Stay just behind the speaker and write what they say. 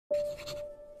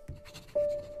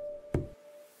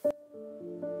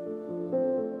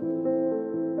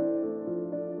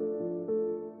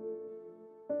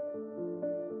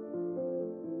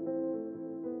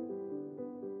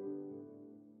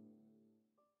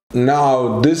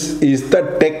Now, this is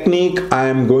the technique I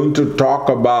am going to talk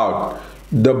about,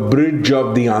 the bridge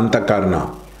of the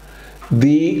Anthakarna.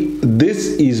 This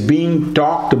is being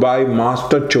talked by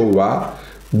Master Chova,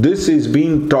 this is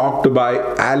being talked by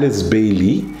Alice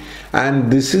Bailey,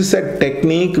 and this is a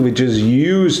technique which is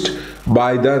used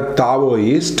by the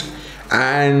Taoist,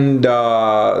 and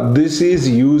this is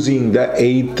using the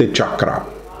 8th chakra.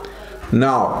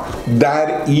 Now,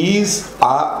 there is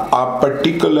a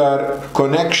particular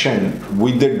connection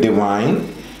with the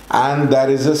divine, and there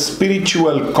is a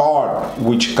spiritual cord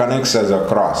which connects us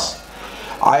across.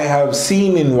 I have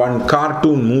seen in one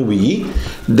cartoon movie,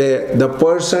 the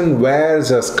person wears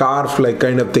a scarf like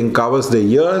kind of thing, covers the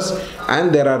ears,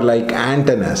 and there are like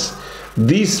antennas.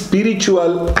 This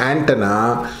spiritual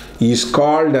antenna is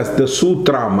called as the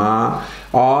Sutrama,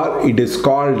 or it is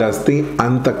called as the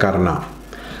Anthakarna.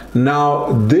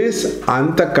 Now, this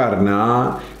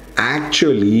Anthakarna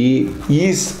actually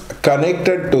is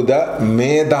connected to the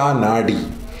Medha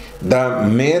Nadi. The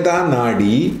Medha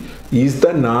Nadi is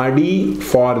the Nadi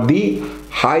for the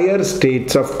higher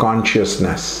states of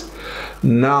consciousness.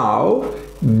 Now,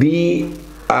 there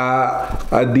are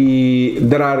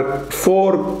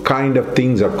 4 kind of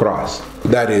things across.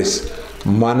 There is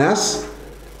Manas.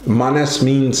 Manas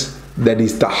means that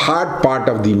is the heart part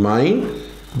of the mind.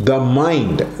 The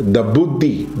mind, the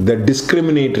buddhi, the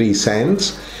discriminatory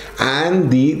sense,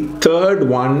 and the third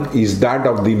one is that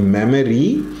of the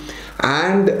memory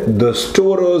and the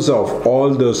storers of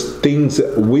all those things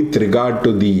with regard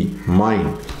to the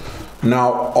mind.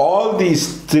 Now, all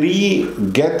these 3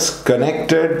 gets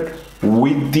connected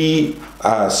with the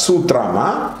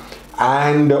Sutrama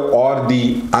and or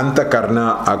the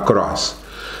Anthakarna across.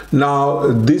 Now,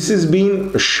 this is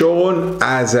being shown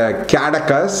as a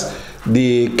Kadakas.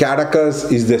 The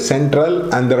Kadakas is the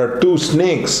central, and there are 2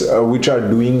 snakes which are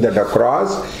doing that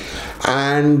across,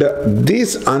 and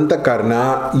this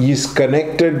Anthakarna is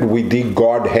connected with the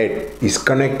Godhead, is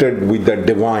connected with the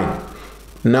divine.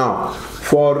 Now,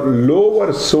 for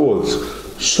lower souls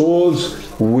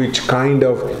which kind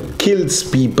of kills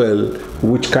people,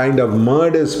 which kind of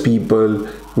murders people,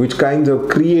 which kinds of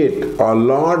create a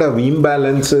lot of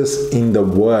imbalances in the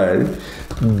world,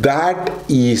 that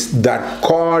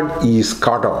cord is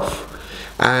cut off,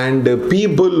 and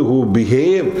people who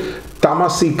behave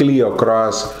tamasically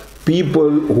across, people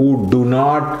who do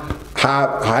not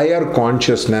have higher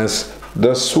consciousness,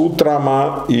 the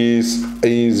Sutrama is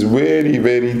very,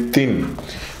 very thin,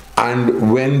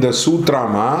 and when the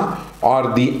Sutrama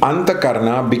or the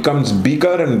Anthakarna becomes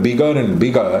bigger and bigger and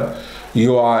bigger,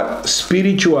 your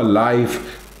spiritual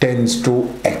life tends to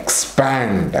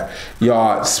expand.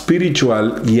 Your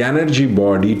spiritual energy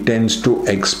body tends to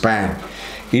expand.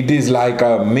 It is like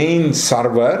a main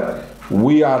server,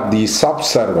 we are the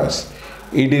sub-servers.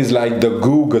 It is like the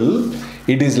Google,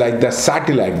 it is like the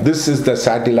satellite. This is the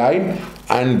satellite,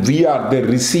 and we are the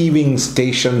receiving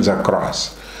stations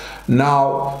across.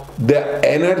 Now, the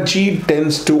energy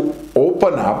tends to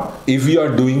open up if you are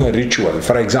doing a ritual.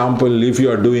 For example, if you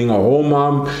are doing a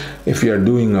homam, if you are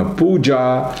doing a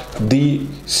puja, the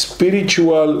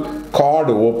spiritual cord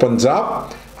opens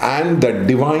up and the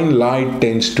divine light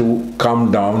tends to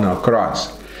come down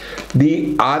across.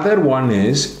 The other one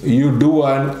is you do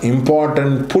an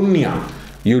important punya,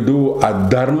 you do a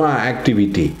dharma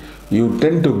activity. You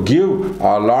tend to give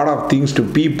a lot of things to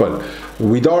people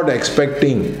without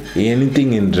expecting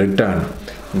anything in return.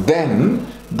 Then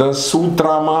the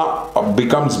Sutrama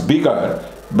becomes bigger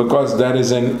because there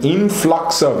is an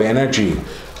influx of energy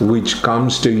which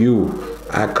comes to you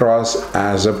across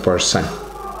as a person.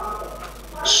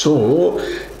 So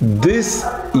this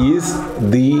is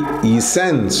the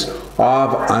essence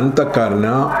of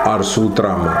Anthakarna or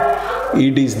Sutrama.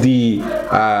 It is the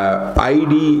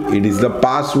ID, it is the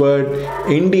password.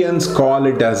 Indians call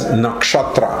it as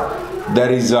nakshatra.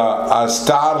 There is a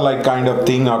star-like kind of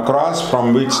thing across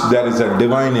from which there is a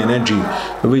divine energy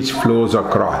which flows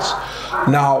across.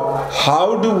 Now,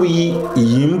 how do we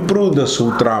improve the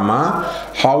Sutrama?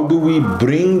 How do we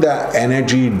bring the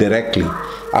energy directly?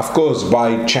 Of course,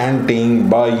 by chanting,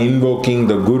 by invoking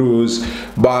the gurus,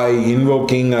 by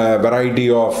invoking a variety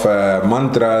of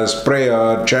mantras,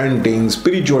 prayer, chanting,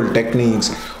 spiritual techniques,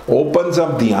 opens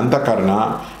up the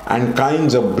Anthakarna and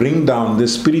kinds of bring down the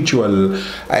spiritual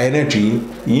energy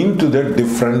into the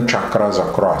different chakras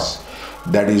across.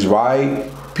 That is why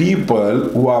people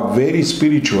who are very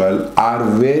spiritual are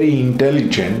very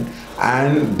intelligent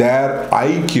and their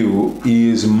IQ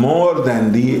is more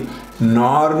than the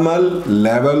normal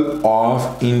level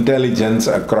of intelligence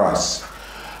across.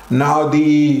 Now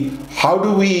how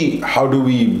do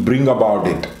we bring about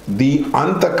it? The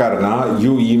Anthakarna,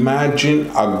 you imagine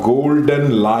a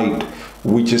golden light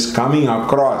which is coming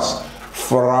across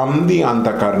from the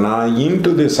Anthakarna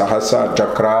into the Sahasrara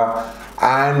chakra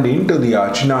and into the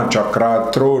Ajna chakra,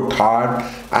 throat, heart,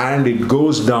 and it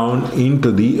goes down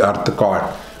into the earth cord.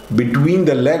 Between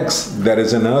the legs there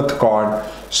is an earth cord,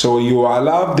 so you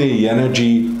allow the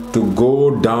energy to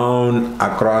go down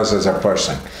across as a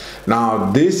person.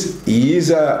 Now this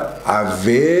is a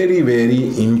very,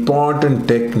 very important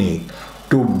technique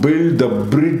to build the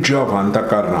bridge of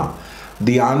Anthakarna.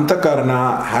 The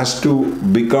Anthakarna has to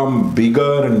become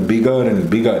bigger and bigger and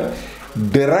bigger.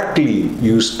 Directly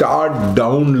you start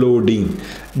downloading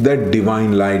the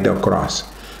divine light across.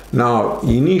 Now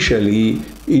initially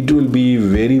it will be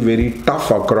very, very tough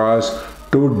across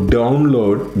to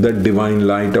download the divine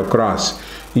light across.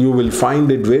 You will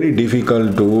find it very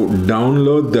difficult to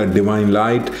download the divine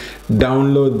light,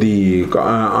 download the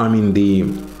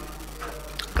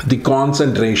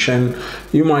concentration.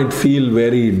 You might feel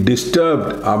very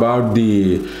disturbed about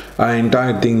the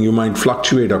entire thing. You might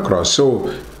fluctuate across. So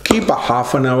keep a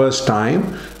half an hour's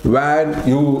time where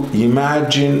you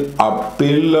imagine a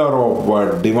pillar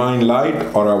of divine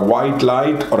light or a white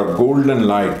light or a golden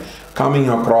light coming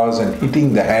across and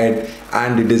hitting the head,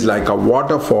 and it is like a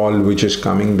waterfall which is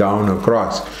coming down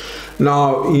across.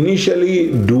 Now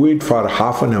initially do it for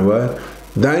half an hour,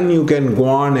 then you can go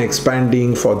on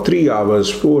expanding for 3 hours,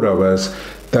 4 hours.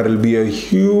 There will be a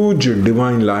huge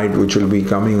divine light which will be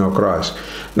coming across.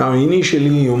 Now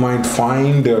initially you might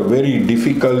find very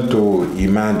difficult to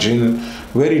imagine,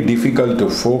 very difficult to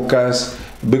focus,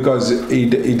 because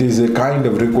it is a kind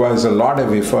of requires a lot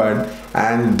of effort,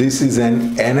 and this is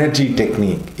an energy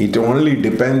technique. It only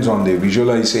depends on the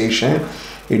visualization.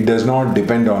 It does not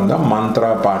depend on the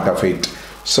mantra part of it.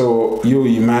 So you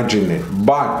imagine it.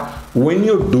 But when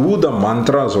you do the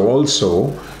mantras also,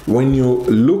 when you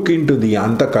look into the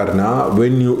Anthakarna,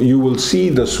 when you will see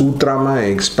the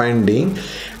Sutrama expanding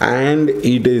and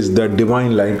it is the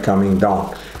divine light coming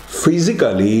down.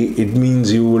 Physically, it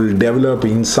means you will develop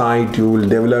insight, you will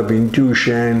develop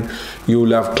intuition, you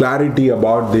will have clarity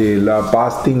about the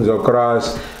past things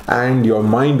across, and your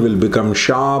mind will become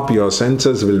sharp, your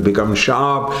senses will become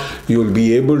sharp, you will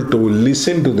be able to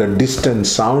listen to the distant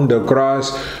sound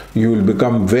across, you will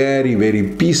become very, very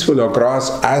peaceful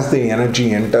across as the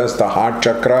energy enters the heart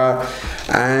chakra,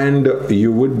 and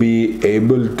you would be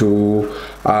able to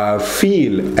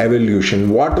feel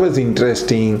evolution. What was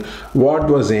interesting, what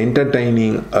was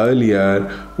entertaining earlier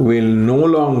will no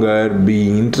longer be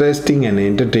interesting and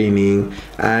entertaining,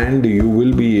 and you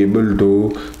will be able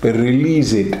to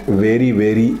release it very,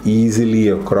 very easily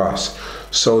across.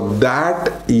 So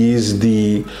that is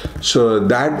the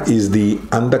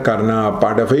Anthakarna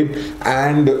part of it,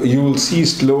 and you will see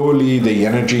slowly the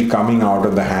energy coming out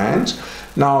of the hands.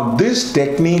 Now this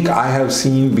technique I have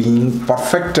seen being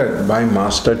perfected by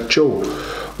Master Cho.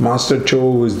 Master Cho,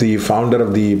 who is the founder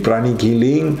of the pranic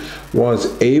healing, was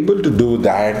able to do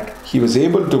that. He was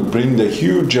able to bring the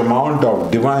huge amount of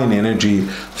divine energy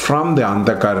from the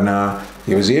Anthakarna.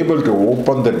 He was able to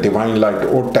open the divine light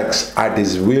vortex at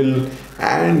his will,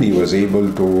 and he was able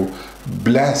to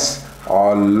bless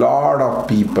a lot of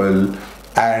people,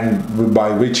 and by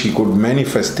which he could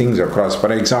manifest things across.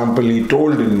 For example, he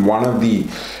told in one of the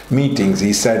meetings,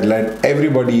 he said, let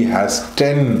everybody has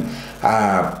 10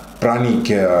 pranic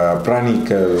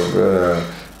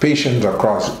patients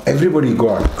across. Everybody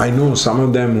got. I know some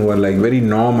of them who were like very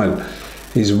normal.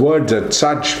 His words had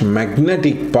such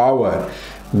magnetic power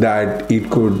that it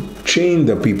could change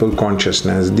the people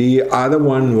consciousness. The other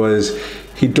one was,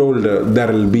 he told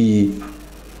there will be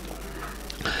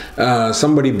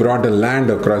somebody brought a land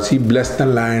across. He blessed the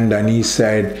land and he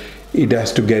said it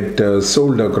has to get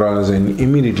sold across, and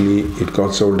immediately it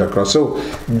got sold across. So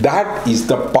that is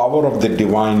the power of the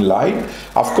divine light.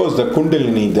 Of course, the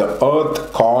Kundalini, the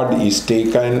earth cord is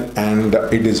taken and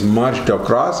it is merged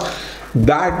across.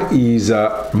 That is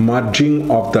a merging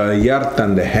of the earth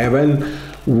and the heaven,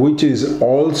 which is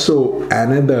also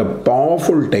another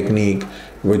powerful technique,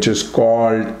 which is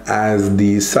called as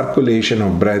the circulation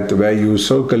of breath, where you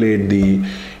circulate the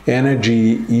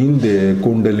energy in the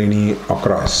Kundalini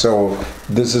across. So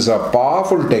this is a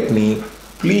powerful technique.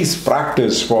 Please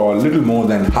practice for a little more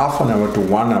than half an hour to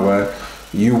 1 hour.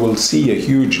 You will see a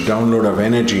huge download of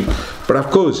energy. But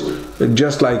of course,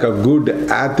 just like a good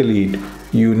athlete,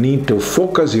 you need to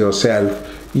focus yourself.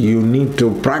 You need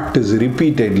to practice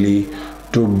repeatedly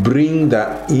to bring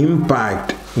the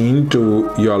impact into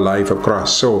your life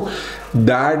across. So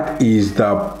that is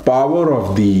the power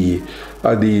of the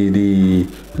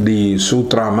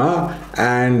sutrama,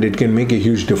 and it can make a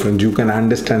huge difference. You can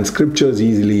understand scriptures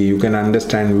easily, you can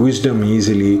understand wisdom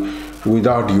easily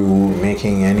without you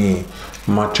making any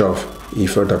much of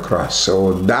effort across.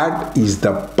 So that is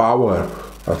the power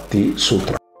of the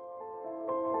sutra.